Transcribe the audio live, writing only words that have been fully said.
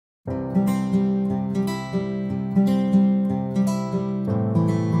Let's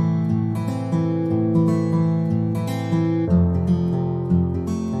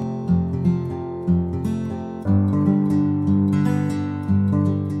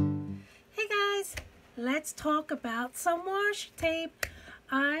talk about some washi tape.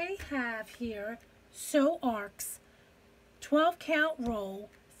 I have here Souarts 12 count roll,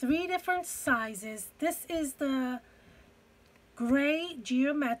 3 different sizes. This is the gray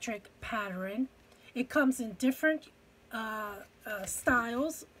geometric pattern. It comes in different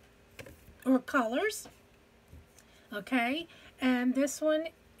styles or colors. Okay, and this one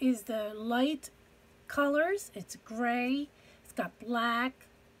is the light colors. It's gray. It's got black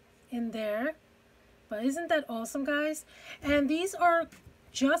in there. But isn't that awesome, guys? And these are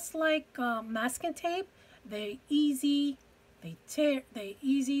just like masking tape. They're easy. They tear. They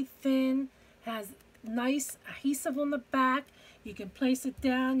easy, thin. Has nice adhesive on the back. You can place it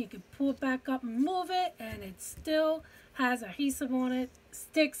down. You can pull it back up and move it, and it still has adhesive on it.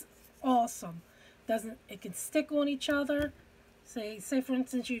 Sticks awesome. Doesn't it can stick on each other. Say for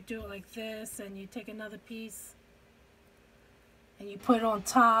instance you do it like this, and you take another piece and you put it on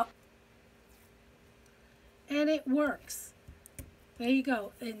top. And it works. There you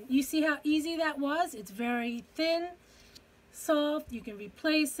go. And you see how easy that was? It's very thin, soft. You can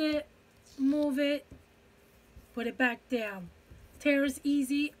replace it, move it, put it back down. Tear is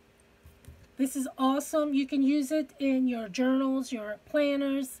easy. This is awesome. You can use it in your journals, your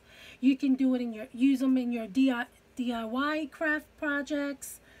planners. You can do it in your, use them in your DIY craft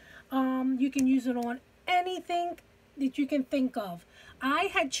projects. You can use it on anything that you can think of. I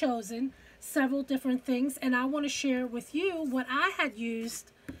had chosen several different things, and I want to share with you what I had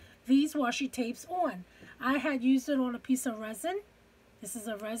used these washi tapes on. I had used it on a piece of resin. This is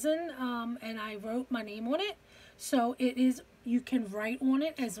a resin, and I wrote my name on it. So it is, you can write on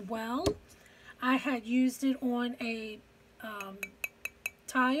it as well. I had used it on a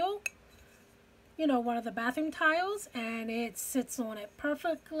tile, you know, one of the bathroom tiles, and it sits on it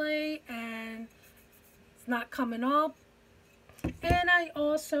perfectly, and it's not coming off. And I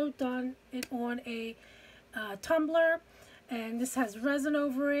also done it on a tumbler, and this has resin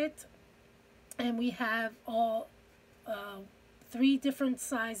over it, and we have all 3 different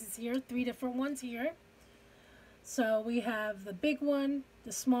sizes here, 3 different ones here. So we have the big one,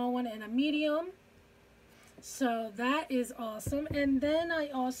 the small one, and a medium. So that is awesome. And then I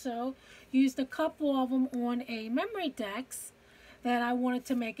also used a couple of them on a memory decks that I wanted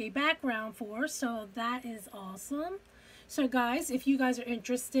to make a background for, so that is awesome. So guys, if you guys are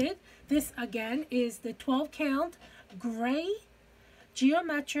interested, this again is the 12 count gray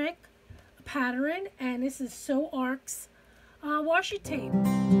geometric pattern, and this is Souarts washi tape.